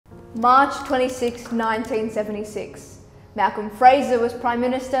March 26, 1976. Malcolm Fraser was Prime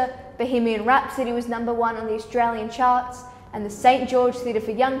Minister, Bohemian Rhapsody was #1 on the Australian charts, and the St George Theatre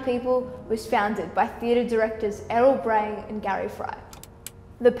for Young People was founded by theatre directors Errol Brang and Gary Fry.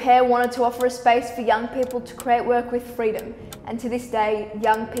 The pair wanted to offer a space for young people to create work with freedom, and to this day,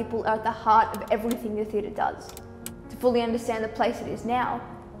 young people are at the heart of everything the theatre does. To fully understand the place it is now,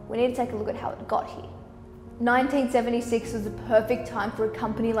 we need to take a look at how it got here. 1976 was the perfect time for a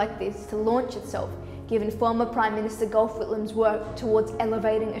company like this to launch itself, given former Prime Minister Gough Whitlam's work towards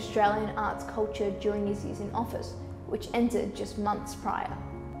elevating Australian arts culture during his years in office, which ended just months prior.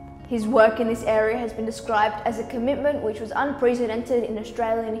 His work in this area has been described as a commitment which was unprecedented in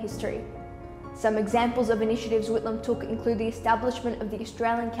Australian history. Some examples of initiatives Whitlam took include the establishment of the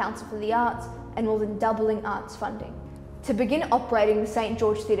Australian Council for the Arts and more than doubling arts funding. To begin operating the St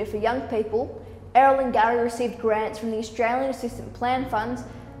George Theatre for Young People, Errol and Gary received grants from the Australian Assistant Plan Funds,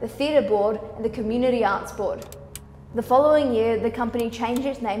 the Theatre Board and the Community Arts Board. The following year, the company changed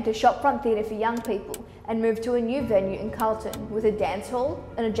its name to Shopfront Theatre for Young People and moved to a new venue in Carlton with a dance hall,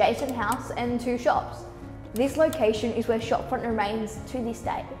 an adjacent house and 2 shops. This location is where Shopfront remains to this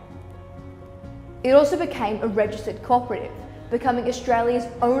day. It also became a registered cooperative, becoming Australia's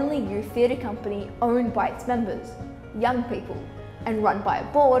only youth theatre company owned by its members, young people, and run by a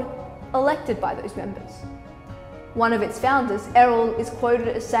board elected by those members. One of its founders, Errol, is quoted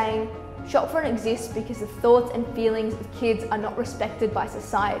as saying, "Shopfront exists because the thoughts and feelings of kids are not respected by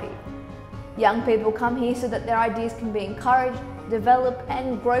society. Young people come here so that their ideas can be encouraged, develop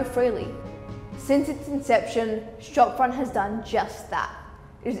and grow freely." Since its inception, Shopfront has done just that.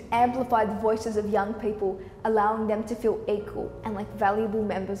 It has amplified the voices of young people, allowing them to feel equal and like valuable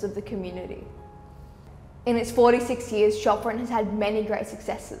members of the community. In its 46 years, Shopfront has had many great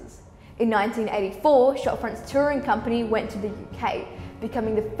successes. In 1984, Shopfront's touring company went to the UK,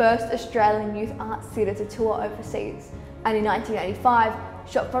 becoming the first Australian youth arts theatre to tour overseas. And in 1985,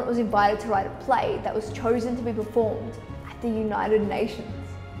 Shopfront was invited to write a play that was chosen to be performed at the United Nations.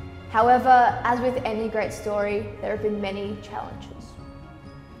 However, as with any great story, there have been many challenges.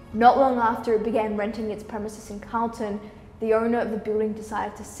 Not long after it began renting its premises in Carlton, the owner of the building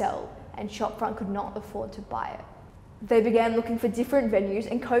decided to sell, and Shopfront could not afford to buy it. They began looking for different venues,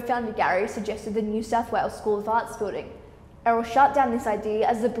 and co-founder Gary suggested the New South Wales School of Arts building. Errol shut down this idea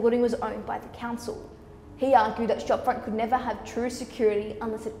as the building was owned by the council. He argued that Shopfront could never have true security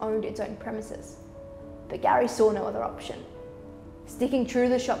unless it owned its own premises. But Gary saw no other option. Sticking true to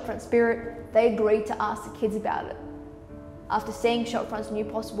the Shopfront spirit, they agreed to ask the kids about it. After seeing Shopfront's new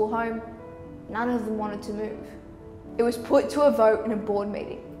possible home, none of them wanted to move. It was put to a vote in a board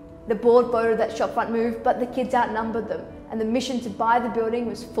meeting. The board voted that Shopfront move, but the kids outnumbered them, and the mission to buy the building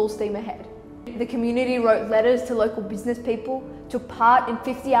was full steam ahead. The community wrote letters to local business people, took part in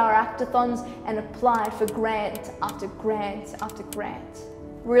 50-hour actathons, and applied for grant after grant after grant.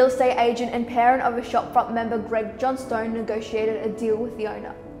 Real estate agent and parent of a Shopfront member, Greg Johnstone, negotiated a deal with the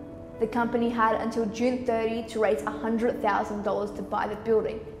owner. The company had until June 30 to raise $100,000 to buy the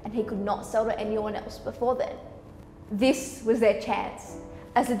building, and he could not sell to anyone else before then. This was their chance.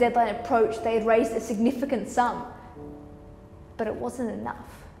 As the deadline approached, they had raised a significant sum, but it wasn't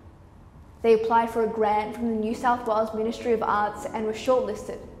enough. They applied for a grant from the New South Wales Ministry of Arts and were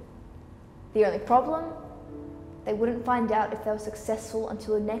shortlisted. The only problem? They wouldn't find out if they were successful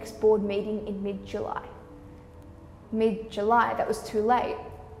until the next board meeting in mid-July. Mid-July, that was too late.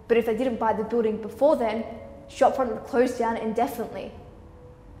 But if they didn't buy the building before then, Shopfront would close down indefinitely.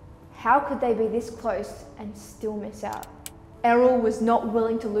 How could they be this close and still miss out? Errol was not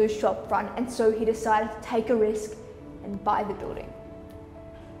willing to lose Shopfront, and so he decided to take a risk and buy the building.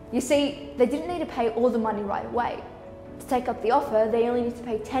 You see, they didn't need to pay all the money right away. To take up the offer, they only need to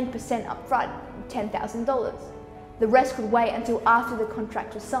pay 10% up front, $10,000. The rest could wait until after the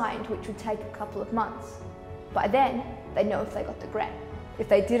contract was signed, which would take a couple of months. By then, they'd know if they got the grant. If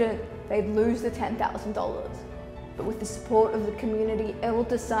they didn't, they'd lose the $10,000. But with the support of the community, Errol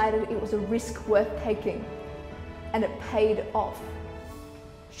decided it was a risk worth taking. And it paid off.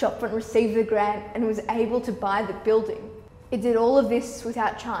 Shopfront received the grant and was able to buy the building. It did all of this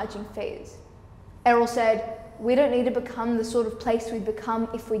without charging fees. Errol said, "We don't need to become the sort of place we'd become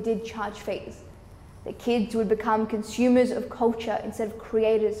if we did charge fees. The kids would become consumers of culture instead of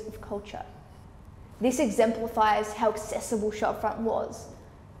creators of culture." This exemplifies how accessible Shopfront was,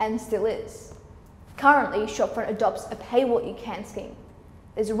 and still is. Currently, Shopfront adopts a pay what you can scheme.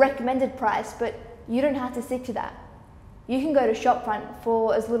 There's a recommended price, but you don't have to stick to that. You can go to Shopfront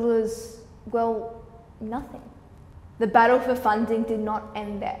for as little as, well, nothing. The battle for funding did not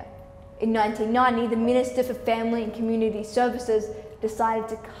end there. In 1990, the Minister for Family and Community Services, decided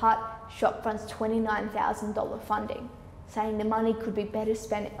to cut Shopfront's $29,000 funding, saying the money could be better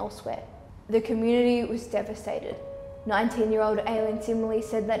spent elsewhere. The community was devastated. 19-year-old Airae similarly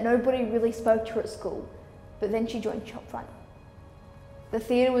said that nobody really spoke to her at school, but then she joined Shopfront. The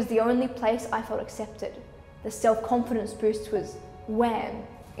theatre was the only place I felt accepted. The self-confidence boost was wham,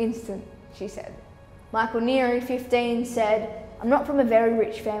 instant, she said. Michael Neary, 15, said, "I'm not from a very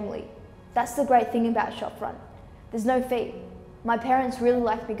rich family. That's the great thing about Shopfront. There's no fee. My parents really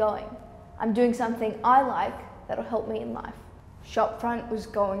like me going. I'm doing something I like that'll help me in life." Shopfront was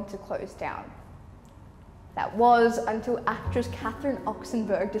going to close down. That was until actress Catherine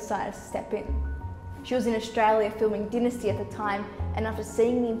Oxenberg decided to step in. She was in Australia filming Dynasty at the time, and after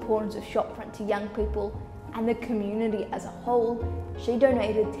seeing the importance of Shopfront to young people and the community as a whole, she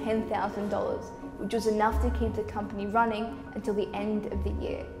donated $10,000, which was enough to keep the company running until the end of the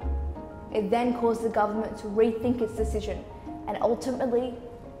year. It then caused the government to rethink its decision and ultimately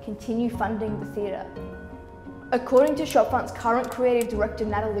continue funding the theatre. According to Shopfront's current creative director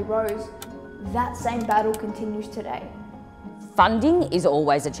Natalie Rose, that same battle continues today. Funding is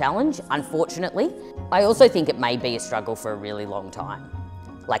always a challenge, unfortunately. I also think it may be a struggle for a really long time.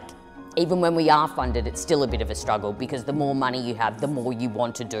 Like, even when we are funded, it's still a bit of a struggle because the more money you have, the more you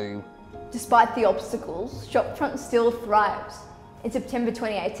want to do. Despite the obstacles, Shopfront still thrives. In September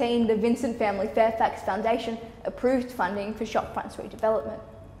 2018, the Vincent Family Fairfax Foundation approved funding for Shopfront's redevelopment.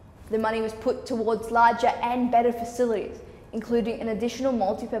 The money was put towards larger and better facilities, including an additional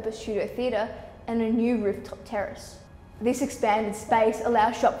multi-purpose studio theatre and a new rooftop terrace. This expanded space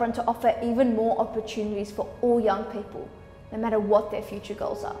allows Shopfront to offer even more opportunities for all young people, no matter what their future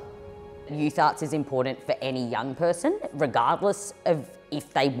goals are. Youth arts is important for any young person, regardless of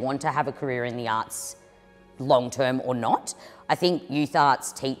if they want to have a career in the arts long term or not. I think youth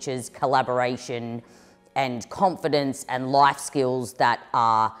arts teaches collaboration and confidence and life skills that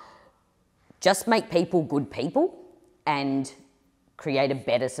are just make people good people and create a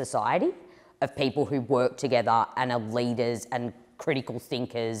better society of people who work together and are leaders and critical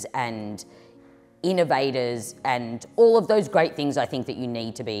thinkers and innovators and all of those great things I think that you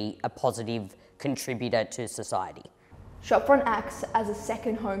need to be a positive contributor to society. Shopfront acts as a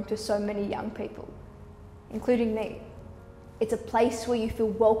second home to so many young people, including me. It's a place where you feel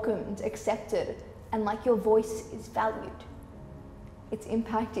welcomed, accepted, and like your voice is valued. Its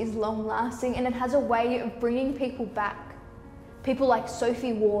impact is long-lasting and it has a way of bringing people back. People like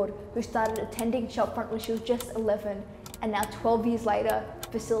Sophie Word, who started attending Shopfront when she was just 11 and now 12 years later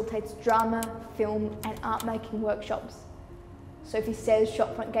facilitates drama, film and art-making workshops. Sophie says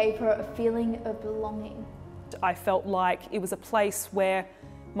Shopfront gave her a feeling of belonging. I felt like it was a place where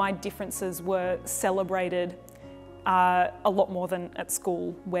my differences were celebrated a lot more than at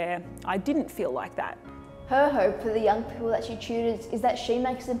school, where I didn't feel like that. Her hope for the young people that she tutors is that she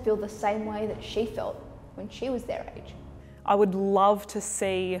makes them feel the same way that she felt when she was their age. I would love to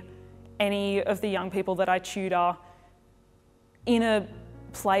see any of the young people that I tutor in a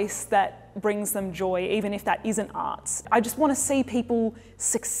place that brings them joy, even if that isn't arts. I just want to see people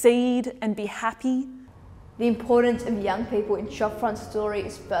succeed and be happy. The importance of young people in Shopfront's story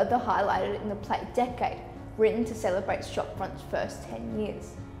is further highlighted in the play Decade, written to celebrate Shopfront's first 10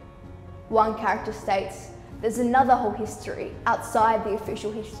 years. One character states, "There's another whole history outside the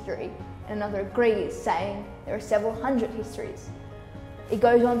official history," and another agrees, saying there are several hundred histories. It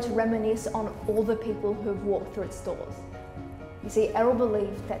goes on to reminisce on all the people who have walked through its doors. You see, Errol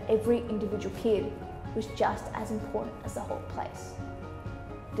believed that every individual kid was just as important as the whole place.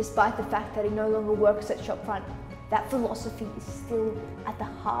 Despite the fact that he no longer works at Shopfront, that philosophy is still at the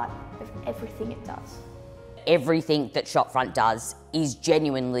heart of everything it does. Everything that Shopfront does is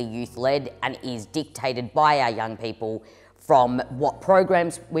genuinely youth-led and is dictated by our young people, from what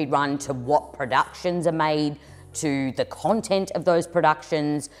programs we run to what productions are made, to the content of those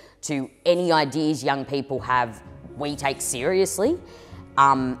productions, to any ideas young people have, we take seriously,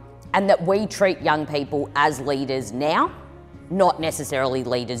 and that we treat young people as leaders now, not necessarily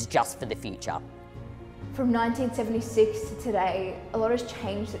leaders just for the future. From 1976 to today, a lot has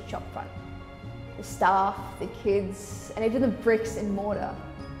changed at Shopfront. The staff, the kids, and even the bricks and mortar.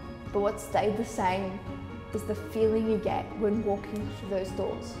 But what stayed the same is the feeling you get when walking through those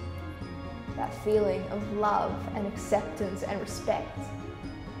doors. That feeling of love and acceptance and respect.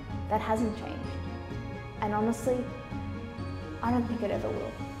 That hasn't changed. And honestly, I don't think it ever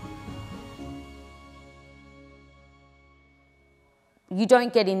will. You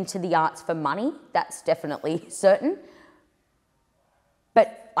don't get into the arts for money, that's definitely certain.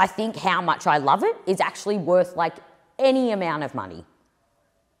 But I think how much I love it is actually worth like any amount of money.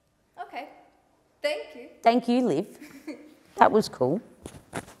 Okay, thank you. Thank you, Liv. That was cool.